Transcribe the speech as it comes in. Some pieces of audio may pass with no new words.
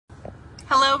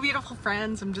Hello, beautiful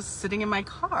friends. I'm just sitting in my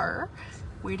car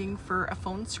waiting for a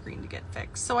phone screen to get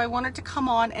fixed. So I wanted to come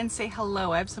on and say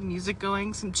hello. I have some music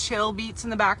going, some chill beats in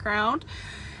the background.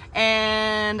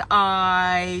 And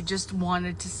I just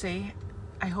wanted to say,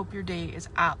 I hope your day is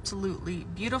absolutely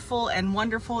beautiful and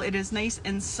wonderful. It is nice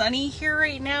and sunny here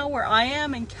right now where I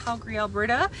am in Calgary,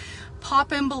 Alberta.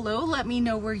 Pop in below, let me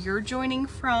know where you're joining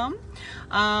from.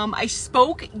 I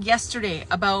spoke yesterday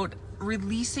about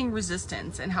releasing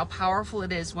resistance and how powerful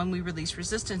it is when we release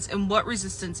resistance and what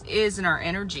resistance is in our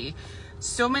energy.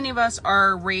 So many of us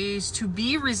are raised to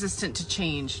be resistant to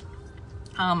change.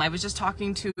 I was just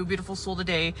talking to a beautiful soul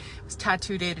today. It was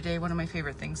tattoo day today, one of my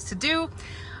favorite things to do.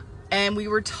 And we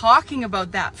were talking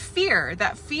about that fear.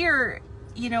 That fear,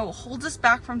 holds us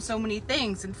back from so many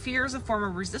things. And fear is a form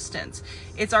of resistance.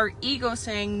 It's our ego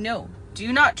saying, no,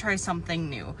 do not try something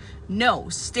new. No,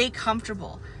 stay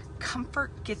comfortable.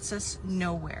 Comfort gets us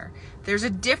nowhere. There's a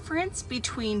difference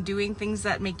between doing things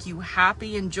that make you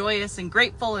happy and joyous and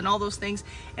grateful and all those things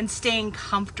and staying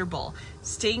comfortable.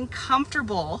 Staying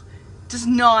comfortable does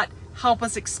not help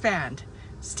us expand.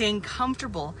 Staying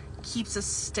comfortable keeps us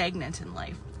stagnant in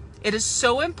life. It is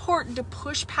so important to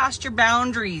push past your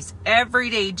boundaries every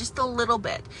day, just a little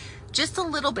bit,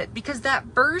 because that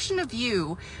version of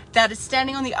you that is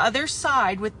standing on the other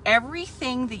side with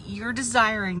everything that you're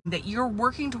desiring, that you're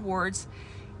working towards,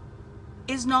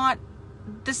 is not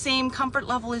the same comfort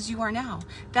level as you are now.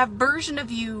 That version of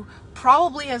you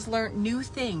probably has learned new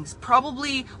things.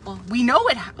 We know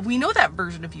that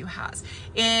version of you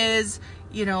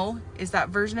is that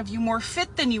version of you more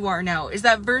fit than you are now? Is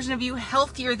that version of you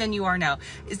healthier than you are now?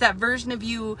 Is that version of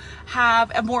you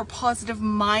have a more positive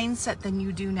mindset than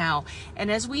you do now?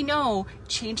 And as we know,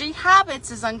 changing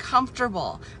habits is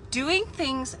uncomfortable. Doing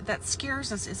things that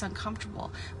scares us is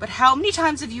uncomfortable. But how many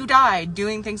times have you died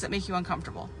doing things that make you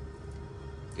uncomfortable?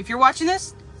 If you're watching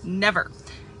this, never.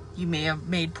 You may have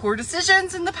made poor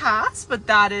decisions in the past, but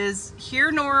that is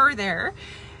here nor there.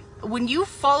 When you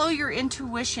follow your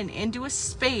intuition into a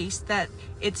space that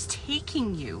it's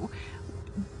taking you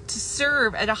to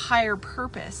serve at a higher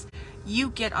purpose, you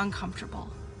get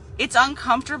uncomfortable. It's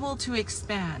uncomfortable to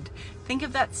expand. Think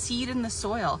of that seed in the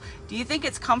soil. Do you think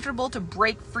it's comfortable to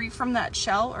break free from that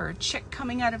shell, or a chick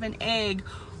coming out of an egg?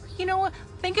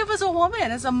 Think of as a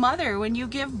woman, as a mother, when you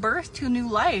give birth to new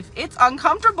life. It's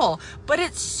uncomfortable, but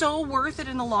it's so worth it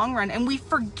in the long run. And we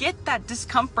forget that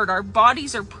discomfort. Our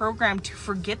bodies are programmed to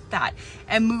forget that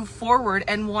and move forward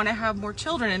and want to have more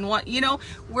children and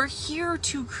we're here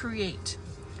to create.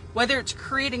 Whether it's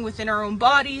creating within our own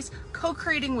bodies,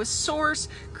 co-creating with source,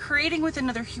 creating with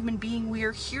another human being, we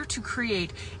are here to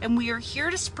create, and we are here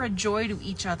to spread joy to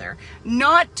each other,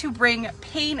 not to bring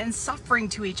pain and suffering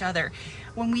to each other.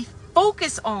 When we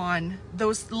focus on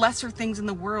those lesser things in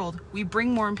the world, we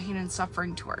bring more pain and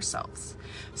suffering to ourselves.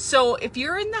 So if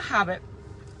you're in the habit,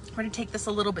 we're going to take this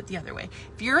a little bit the other way.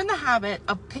 If you're in the habit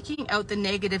of picking out the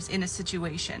negatives in a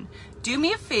situation, do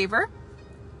me a favor.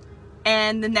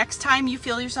 And the next time you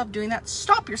feel yourself doing that,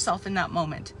 stop yourself in that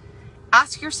moment.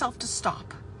 Ask yourself to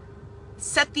stop.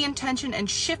 Set the intention and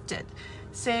shift it.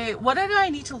 Say, what did I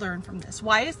need to learn from this?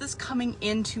 Why is this coming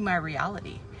into my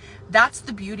reality? That's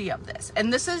the beauty of this.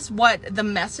 And this is what the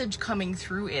message coming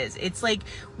through is. It's like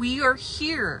we are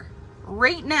here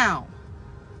right now.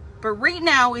 But right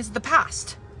now is the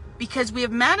past, because we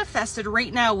have manifested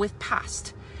right now with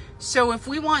past. So if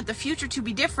we want the future to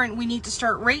be different, we need to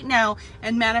start right now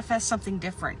and manifest something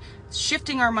different.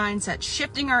 Shifting our mindset,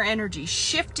 shifting our energy,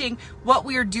 shifting what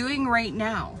we are doing right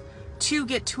now to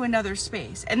get to another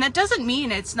space. And that doesn't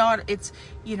mean it's okay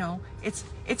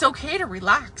to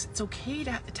relax. It's okay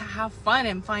to have fun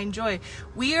and find joy.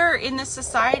 We are in this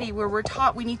society where we're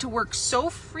taught we need to work so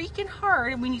freaking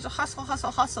hard and we need to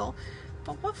hustle.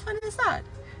 But what fun is that?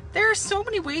 There are so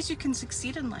many ways you can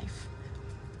succeed in life.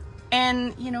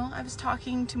 And, I was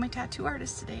talking to my tattoo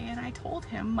artist today, and I told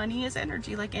him money is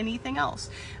energy like anything else.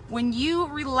 When you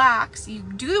relax, you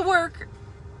do the work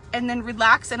and then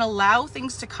relax and allow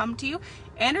things to come to you,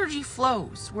 energy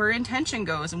flows where intention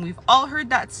goes. And we've all heard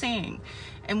that saying.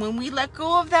 And when we let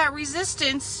go of that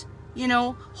resistance,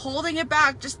 holding it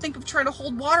back, just think of trying to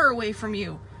hold water away from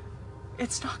you.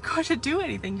 It's not going to do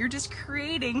anything. You're just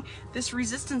creating this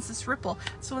resistance, this ripple.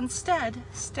 So instead,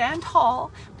 stand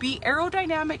tall, be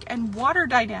aerodynamic and water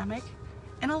dynamic,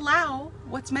 and allow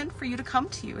what's meant for you to come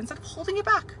to you instead of holding it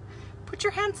back. Put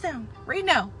your hands down right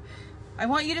now. I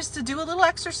want you just to do a little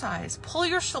exercise. Pull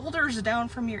your shoulders down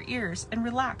from your ears and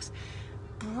relax.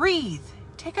 Breathe.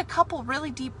 Take a couple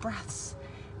really deep breaths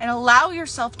and allow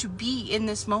yourself to be in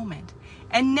this moment.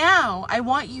 And now I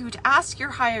want you to ask your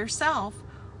higher self,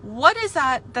 What is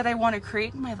that I want to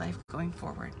create in my life going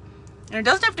forward? And it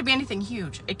doesn't have to be anything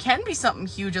huge. It can be something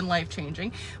huge and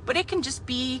life-changing, but it can just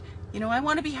be, you know, I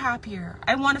want to be happier.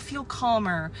 I want to feel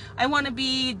calmer. I want to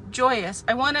be joyous.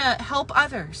 I want to help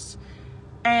others.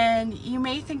 And you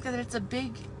may think that it's a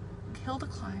big hill to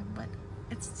climb, but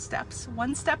it's steps,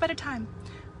 one step at a time.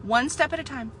 One step at a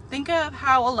time. Think of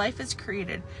how a life is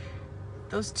created.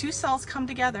 Those two cells come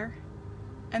together,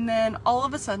 and then all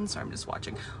of a sudden, sorry, I'm just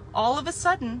watching, all of a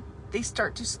sudden, they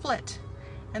start to split.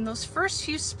 And those first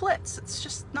few splits, it's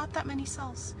just not that many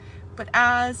cells. But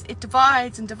as it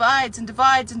divides and divides and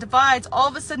divides and divides, all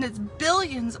of a sudden it's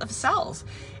billions of cells.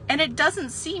 And it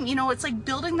doesn't seem, you know, it's like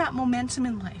building that momentum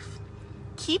in life.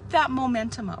 Keep that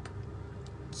momentum up.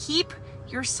 Keep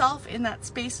yourself in that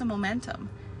space of momentum.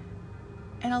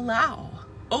 And allow.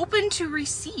 Open to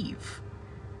receive.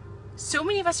 So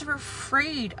many of us are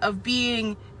afraid of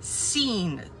being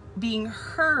seen, being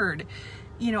heard,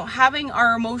 you know, having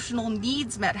our emotional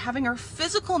needs met, having our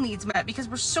physical needs met, because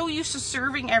we're so used to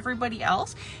serving everybody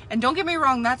else. And don't get me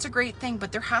wrong, that's a great thing,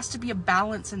 but there has to be a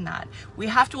balance in that. We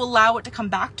have to allow it to come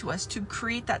back to us to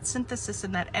create that synthesis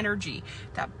and that energy,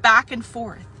 that back and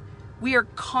forth. We are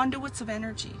conduits of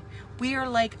energy. We are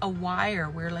like a wire,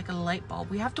 we're like a light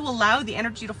bulb. We have to allow the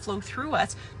energy to flow through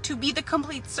us to be the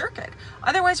complete circuit.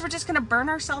 Otherwise, we're just gonna burn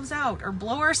ourselves out or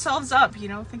blow ourselves up. You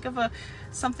know, think of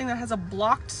something that has a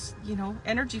blocked, you know,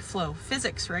 energy flow,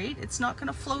 physics, right? It's not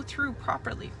gonna flow through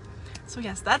properly. So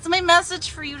yes, that's my message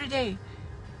for you today.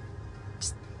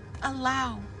 Just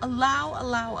allow.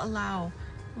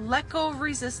 Let go of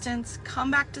resistance,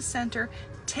 come back to center,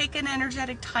 take an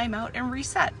energetic time out and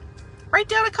reset. Write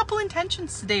down a couple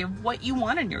intentions today of what you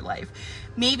want in your life.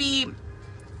 Maybe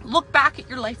look back at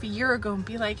your life a year ago and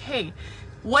be like, hey,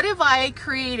 what have I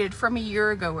created from a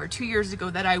year ago or 2 years ago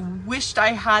that I wished I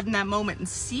had in that moment? And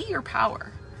see your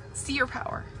power. See your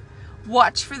power.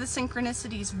 Watch for the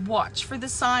synchronicities. Watch for the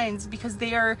signs, because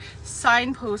they are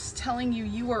signposts telling you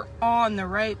you are on the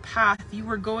right path. You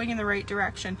are going in the right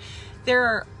direction. There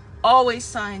are always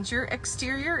signs. Your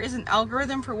exterior is an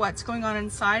algorithm for what's going on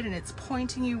inside, and it's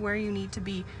pointing you where you need to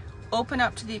be. Open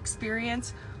up to the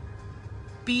experience.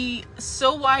 Be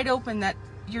so wide open that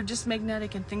you're just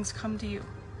magnetic and things come to you.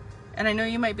 And I know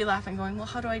you might be laughing going, well,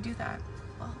 how do I do that?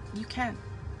 Well, you can.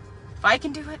 If I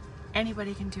can do it,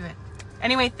 anybody can do it.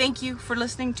 Anyway, thank you for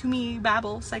listening to me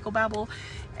babble, psychobabble,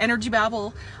 energy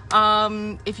babble.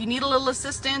 If you need a little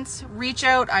assistance, reach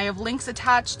out. I have links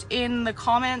attached in the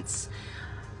comments.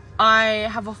 I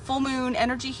have a full moon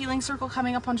energy healing circle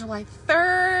coming up on July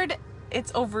 3rd.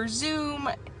 It's over Zoom,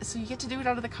 so you get to do it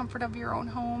out of the comfort of your own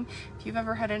home. If you've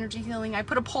ever had energy healing, I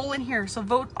put a poll in here, so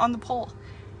vote on the poll.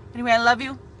 Anyway, I love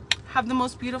you. Have the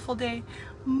most beautiful day.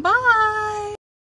 Bye.